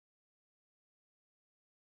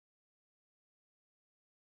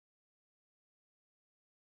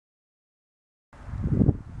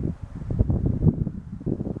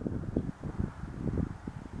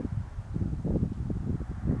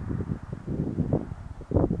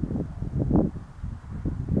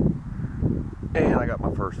And I got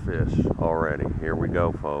my first fish already. Here we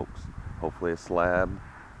go, folks. Hopefully a slab.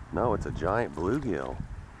 No, it's a giant bluegill.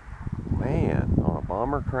 Man, on a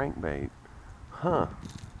bomber crankbait. Huh.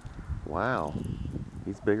 Wow.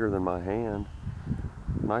 He's bigger than my hand.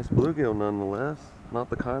 Nice bluegill nonetheless. Not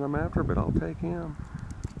the kind I'm after, but I'll take him.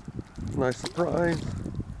 Nice surprise.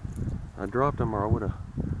 I dropped him, or I would have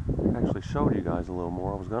actually showed you guys a little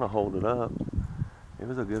more. I was going to hold it up. It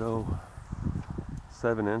was a good old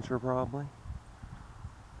 7-incher probably.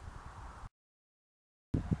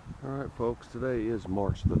 Alright folks, today is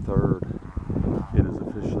March the 3rd. It is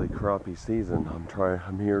officially crappie season. I'm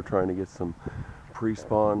here trying to get some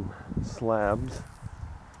pre-spawn slabs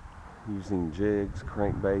using jigs,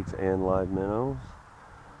 crankbaits, and live minnows.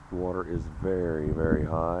 Water is very, very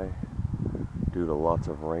high due to lots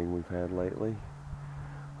of rain we've had lately.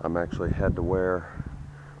 I'm actually had to wear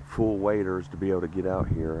full waders to be able to get out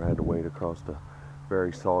here. I had to wade across a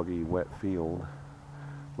very soggy, wet field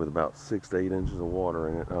with about 6 to 8 inches of water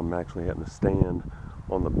in it. I'm actually having to stand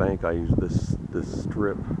on the bank. I use this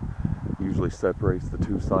strip, usually separates the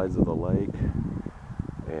two sides of the lake,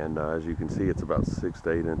 and as you can see, it's about 6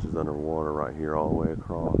 to 8 inches underwater right here all the way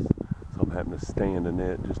across. So I'm having to stand in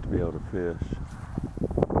it just to be able to fish.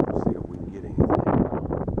 We'll see if we can get anything.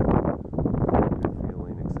 Good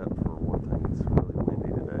feeling, except for one thing, it's really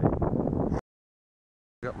windy today.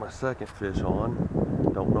 Got my second fish on.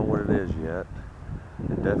 Don't know what it is yet.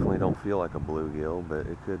 It definitely don't feel like a bluegill, but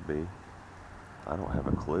it could be. I don't have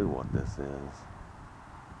a clue what this is.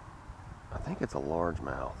 I think it's a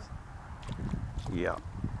largemouth. Yeah.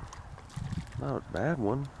 Not a bad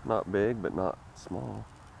one. Not big, but not small.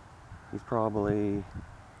 He's probably,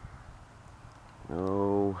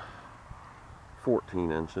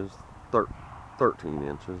 14 inches. 13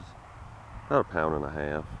 inches. About 1.5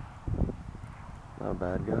 pounds. Not a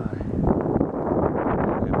bad guy.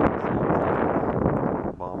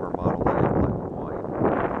 Bomber bottle egg, black and white.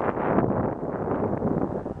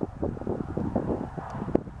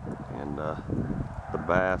 And the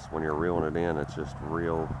bass, when you're reeling it in, it's just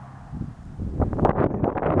real.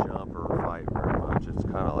 They don't jump or fight very much. It's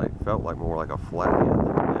kind of like, felt like more like a flathead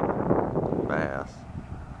than it did bass.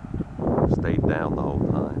 Stayed down the whole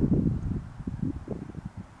time.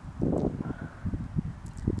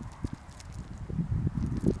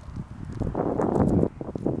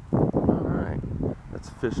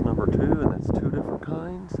 Fish number 2, and that's 2 different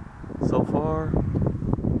kinds so far.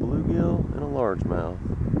 Bluegill and a largemouth.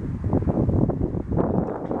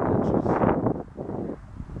 13 inches.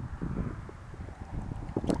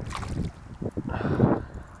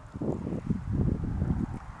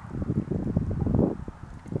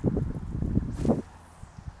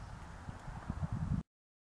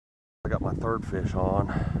 I got my third fish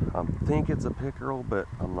on. I think it's a pickerel, but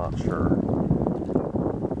I'm not sure.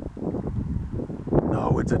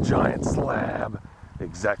 No, it's a giant slab.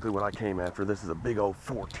 Exactly what I came after. This is a big old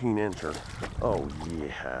 14-incher. Oh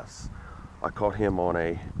yes. I caught him on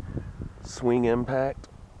a swing impact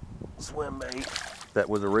swim bait that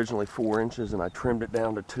was originally 4 inches, and I trimmed it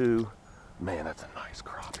down to 2. Man, that's a nice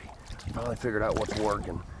crappie. Finally figured out what's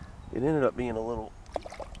working. It ended up being a little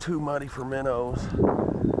too muddy for minnows.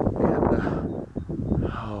 And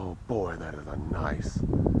oh boy, that is a nice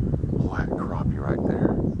black crappie right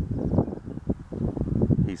there.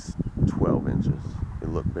 He's 12 inches. It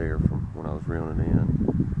looked bigger from when I was reeling it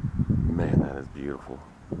in. Man, that is beautiful.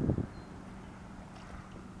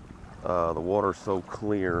 The water's so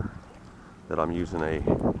clear that I'm using the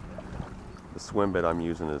swim bait I'm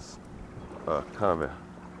using is kind of a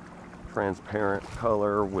transparent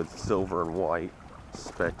color with silver and white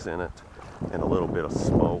specks in it and a little bit of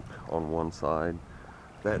smoke on one side.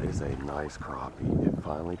 That is a nice crappie. It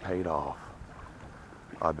finally paid off.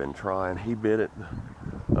 I've been trying. He bit it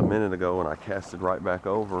a minute ago and I cast it right back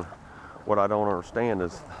over. What I don't understand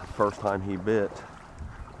is the first time he bit,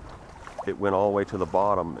 it went all the way to the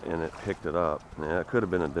bottom and it picked it up. Yeah, it could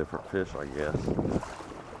have been a different fish, I guess.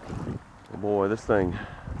 Boy, this thing,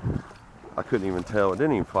 I couldn't even tell. It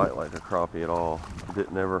didn't even fight like a crappie at all. It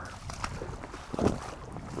didn't ever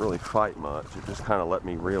really fight much. It just kind of let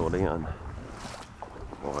me reel it in.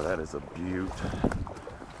 Boy, that is a beaut.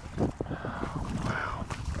 Wow.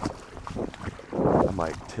 I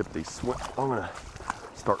might tip these swim. I'm gonna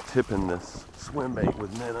start tipping this swim bait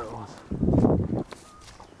with minnows.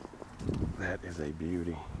 That is a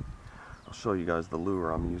beauty. I'll show you guys the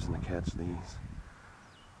lure I'm using to catch these.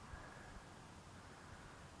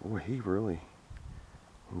 Boy, he really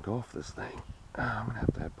engulfed this thing. I'm gonna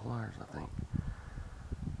have to have pliers, I think.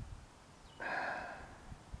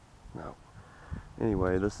 No.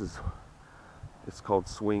 Anyway, it's called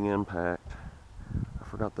Swing Impact. I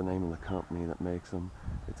forgot the name of the company that makes them.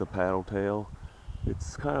 It's a paddle tail.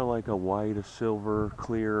 It's kind of like a whitish silver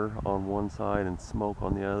clear on one side and smoke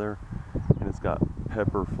on the other, and it's got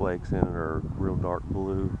pepper flakes in it, or real dark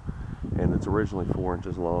blue, and it's originally 4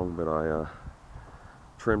 inches long, but I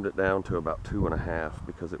trimmed it down to about 2.5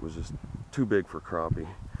 because it was just too big for crappie.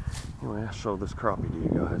 Anyway, I'll show this crappie to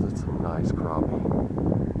you guys. It's a nice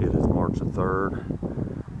crappie. It is March the 3rd.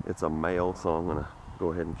 It's a male, so I'm gonna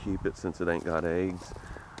go ahead and keep it since it ain't got eggs.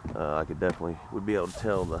 I would be able to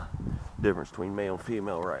tell the difference between male and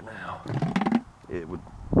female right now. It would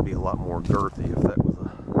be a lot more girthy if that was a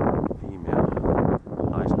female.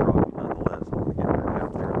 Nice crappie nonetheless. I'm gonna get back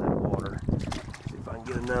out there in that water, see if I can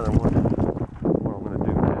get another one. What I'm gonna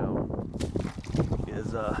do now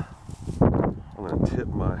is I'm gonna tip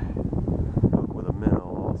my hook with a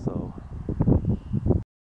minnow also.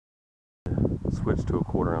 Switch to a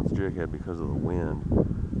 1/4 ounce jig head because of the wind.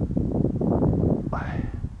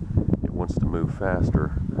 It wants to move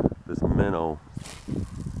faster. This minnow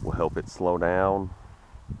will help it slow down,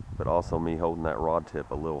 but also me holding that rod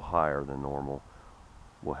tip a little higher than normal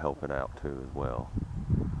will help it out too as well.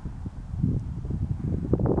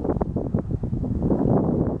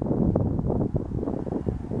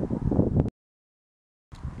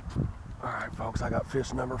 Alright folks, I got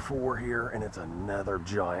fish number 4 here, and it's another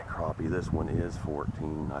giant crappie. This one is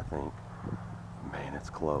 14, I think. Man, it's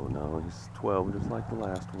close. No, he's 12 just like the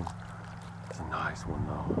last one. It's a nice one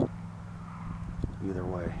though. Either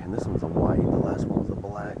way, and this one's a white. The last one was a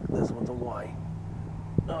black. This one's a white.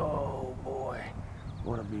 Oh boy,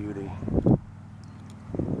 what a beauty.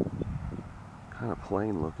 Kind of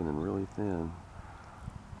plain looking and really thin.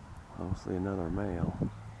 Obviously another male.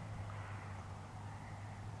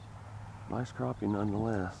 Nice crappie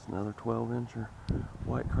nonetheless. Another 12-incher.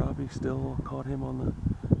 White crappie. Still caught him on the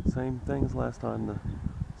same thing as last time, the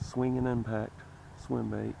swing and impact swim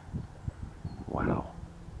bait. Wow.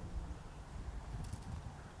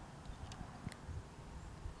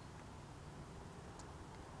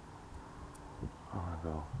 I'm gonna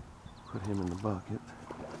go put him in the bucket.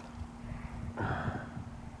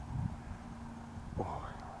 Boy,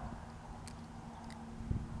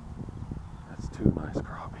 that's 2 nice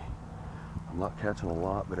crappie. I'm not catching a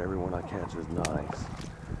lot, but every one I catch is nice.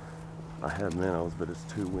 I have minnows, but it's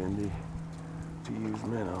too windy to use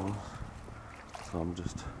minnows, so I'm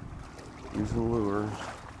just using lures.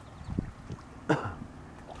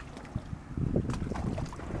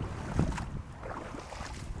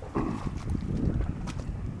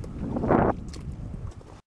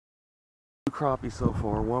 Crappie so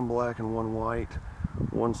far, 1 black and 1 white.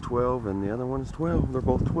 One's 12 and the other one is 12. They're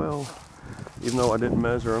both 12. Even though I didn't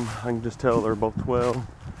measure them, I can just tell they're both 12.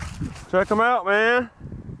 Check them out, man.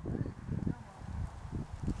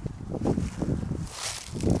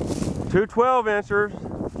 2 12-inchers.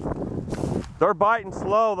 They're biting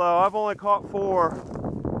slow though. I've only caught 4.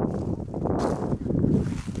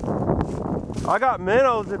 I got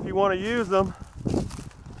minnows if you want to use them.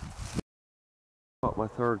 Caught my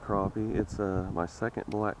 3rd crappie. It's my 2nd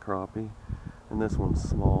black crappie, and this one's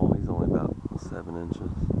small. He's only about 7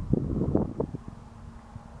 inches.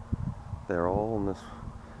 They're all on this.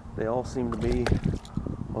 They all seem to be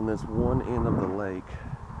on this one end of the lake.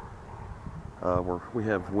 Where we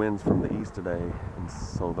have winds from the east today, and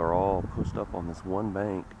so they're all pushed up on this one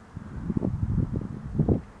bank.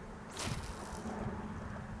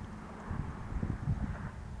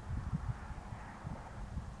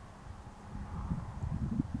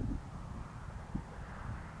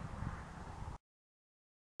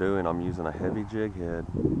 I'm using a heavy jig head,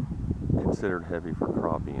 considered heavy for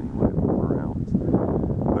crappie anyway, 1/4 ounce,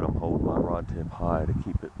 but I'm holding my rod tip high to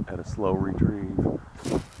keep it at a slow retrieve,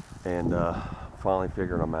 and finally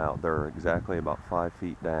figured them out. They're exactly about 5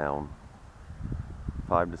 feet down,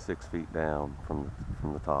 5 to 6 feet down from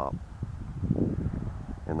the top,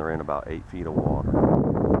 and they're in about 8 feet of water.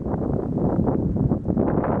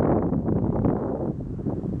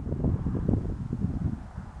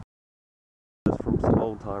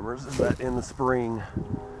 Old-timers is that in the spring,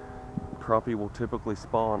 crappie will typically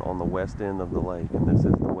spawn on the west end of the lake, and this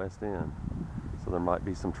is the west end, so there might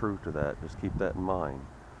be some truth to that. Just keep that in mind,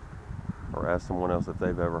 or ask someone else if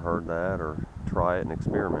they've ever heard that, or try it and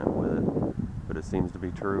experiment with it. But it seems to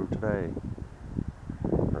be true today,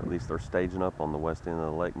 or at least they're staging up on the west end of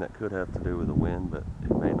the lake, and that could have to do with the wind, but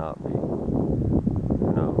it may not be.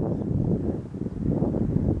 Who knows?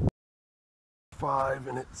 5,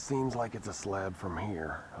 and it seems like it's a slab from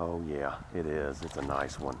here. Oh yeah, it is. It's a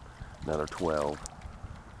nice one. Another 12.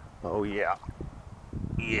 Oh yeah.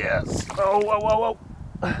 Yes. Oh, whoa, whoa, whoa.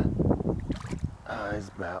 It's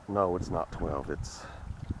about, no, it's not 12. It's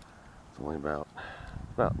only about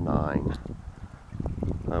about 9.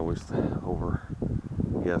 I was over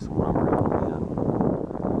guessing when I'm reeling in.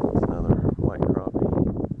 It's another white crappie.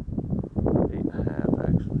 8.5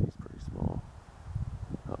 actually. He's pretty small.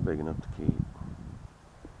 Not big enough to keep.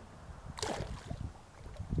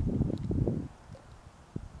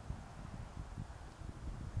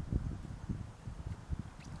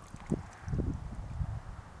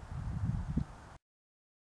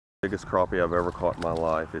 Biggest crappie I've ever caught in my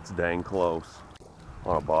life. It's dang close.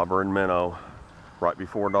 On a bobber and minnow, right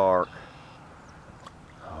before dark.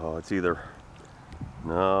 Oh, it's either,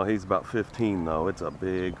 no, he's about 15 though. It's a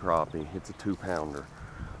big crappie. It's a 2-pounder.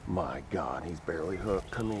 My God, he's barely hooked.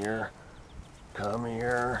 Come here. Come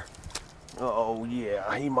here. Oh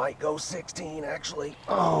yeah, he might go 16 actually.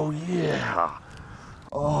 Oh yeah.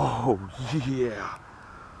 Oh yeah.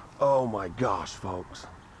 Oh my gosh, folks.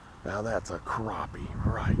 Now that's a crappie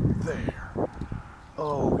right there.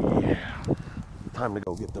 Oh yeah. Time to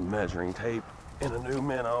go get the measuring tape and a new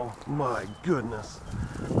minnow. My goodness.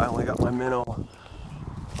 I only got my minnow,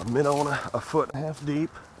 a minnow and a 1.5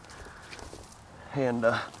 deep. And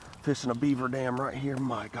fishing a beaver dam right here.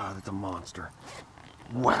 My God, it's a monster.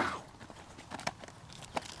 Wow.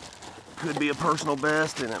 Could be a personal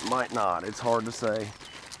best and it might not. It's hard to say.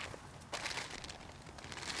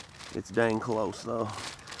 It's dang close though.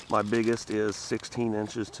 My biggest is 16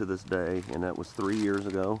 inches to this day, and that was 3 years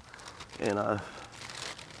ago. And I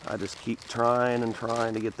just keep trying and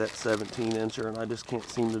trying to get that 17-incher, and I just can't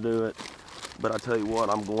seem to do it. But I tell you what,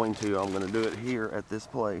 I'm going to do it here at this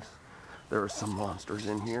place. There are some monsters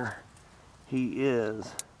in here. He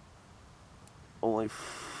is only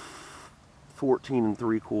 14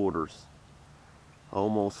 3/4,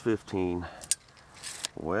 almost 15.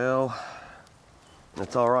 Well,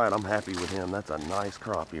 that's all right. I'm happy with him. That's a nice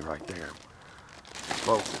crappie right there.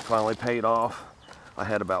 Folks, it finally paid off. I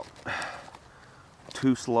had about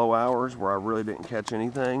 2 slow hours where I really didn't catch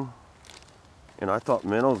anything. And I thought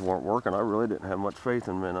minnows weren't working. I really didn't have much faith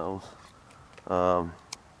in minnows.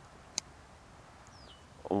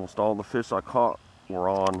 Almost all the fish I caught were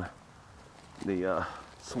on the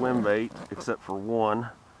swim bait, except for one,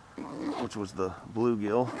 which was the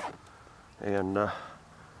bluegill. And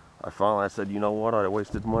I said, you know what, I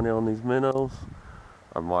wasted money on these minnows.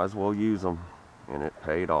 I might as well use them. And it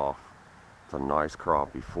paid off. It's a nice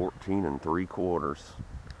crappie, 14 3/4.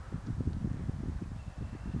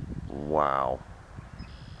 Wow.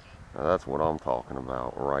 Now that's what I'm talking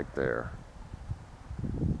about right there.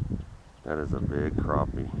 That is a big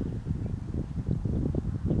crappie.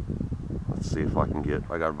 Let's see if I can get,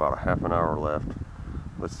 I got about a half an hour left.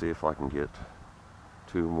 Let's see if I can get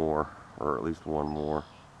 2 more, or at least 1 more.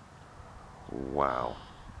 Wow.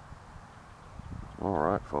 All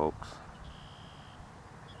right, folks.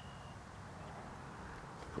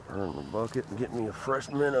 Put her in the bucket and get me a fresh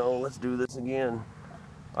minnow. Let's do this again.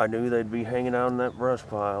 I knew they'd be hanging out in that brush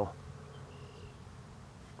pile.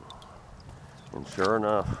 And sure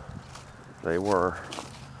enough, they were.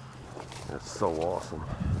 That's so awesome.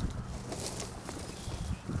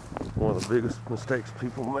 One of the biggest mistakes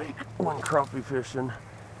people make when crappie fishing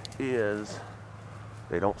is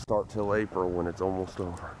they don't start till April when it's almost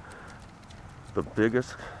over. The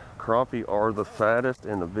biggest crappie are the fattest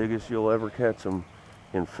and the biggest you'll ever catch them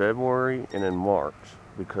in February and in March,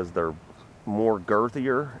 because they're more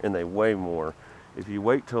girthier and they weigh more. If you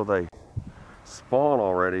wait till they spawn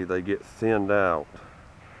already, they get thinned out.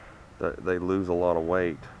 They lose a lot of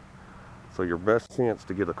weight. So your best chance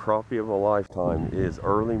to get a crappie of a lifetime is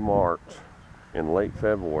early March and late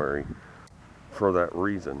February, for that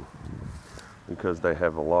reason, because they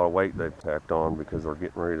have a lot of weight they've packed on because they're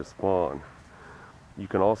getting ready to spawn. You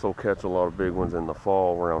can also catch a lot of big ones in the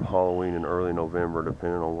fall around Halloween and early November,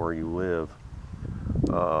 depending on where you live.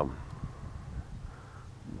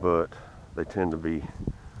 But they tend to be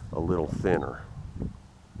a little thinner.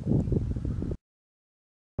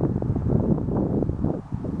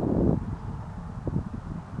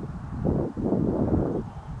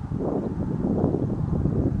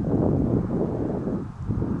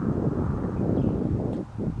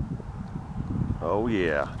 Oh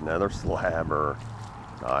yeah, another slabber.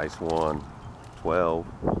 Nice one. 12.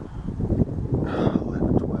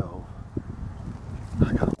 11, 12.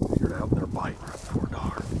 I got them figured out. They're biting right before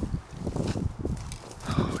dark.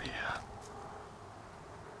 Oh yeah.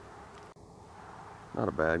 Not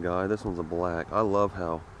a bad guy. This one's a black. I love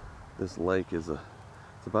how this lake is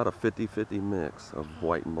it's about a 50-50 mix of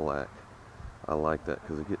white and black. I like that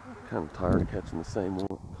because I get kind of tired of catching the same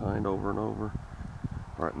kind over and over.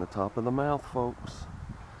 Right in the top of the mouth, folks.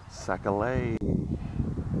 Sac-a-lait.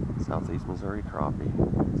 Southeast Missouri crappie.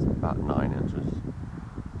 It's about 9 inches.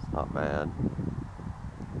 It's not bad.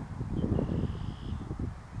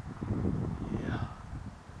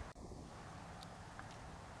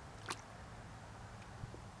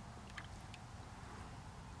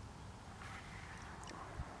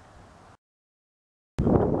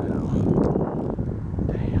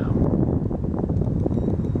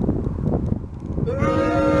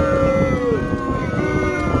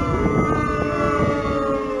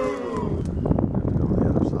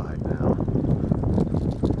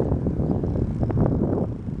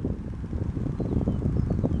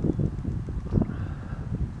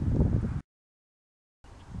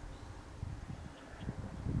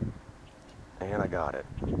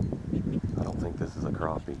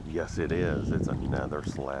 Yes, it is. It's another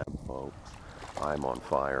slab, folks. I'm on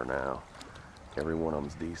fire now. Every one of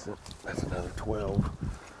them's decent. That's another 12.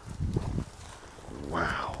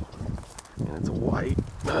 Wow. And it's a white.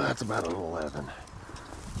 That's about an 11.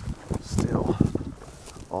 Still,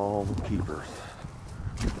 all keepers.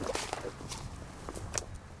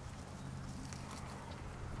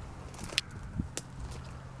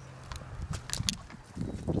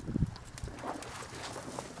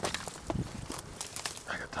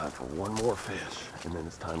 I got time for one more fish, and then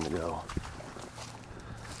it's time to go.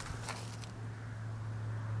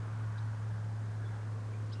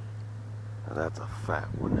 Now that's a fat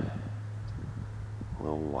one. A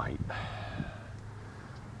little white.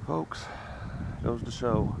 Folks, goes to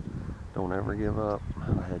show, don't ever give up.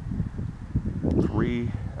 I had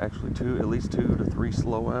at least 2 to 3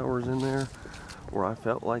 slow hours in there where I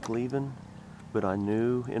felt like leaving, but I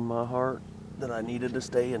knew in my heart that I needed to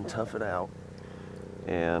stay and tough it out.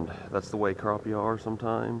 And that's the way crappie are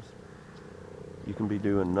sometimes. You can be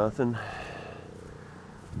doing nothing,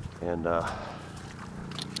 and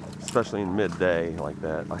especially in midday like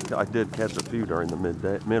that. I did catch a few during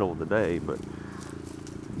the middle of the day, but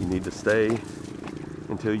you need to stay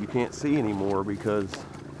until you can't see anymore, because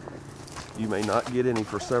you may not get any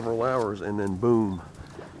for several hours, and then boom,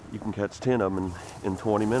 you can catch 10 of them in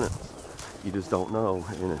 20 minutes. You just don't know.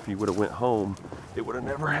 And if you would have went home, it would have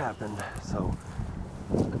never happened. So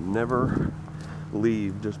never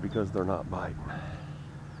leave just because they're not biting.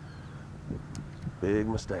 Big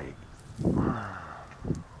mistake.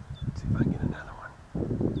 Let's see if I can get another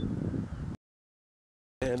one.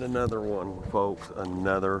 And another one, folks,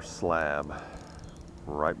 another slab.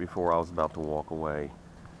 Right before I was about to walk away,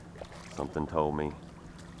 something told me,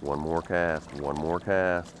 one more cast, one more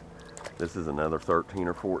cast. This is another 13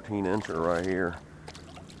 or 14 incher right here.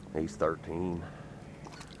 He's 13.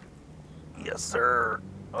 Yes, sir.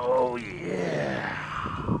 Oh,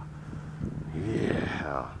 yeah.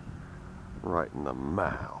 Yeah. Right in the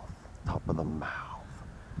mouth, top of the mouth.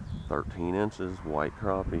 13 inches, white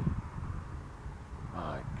crappie.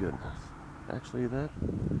 My goodness. Actually,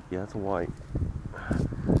 yeah, it's a white.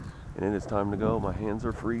 And it is time to go. My hands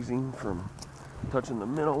are freezing from touching the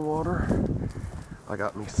minnow water. I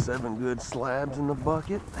got me 7 good slabs in the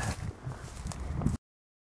bucket.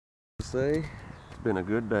 It's been a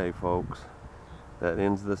good day, folks. That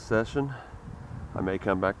ends this session. I may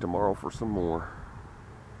come back tomorrow for some more.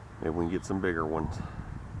 Maybe we can get some bigger ones.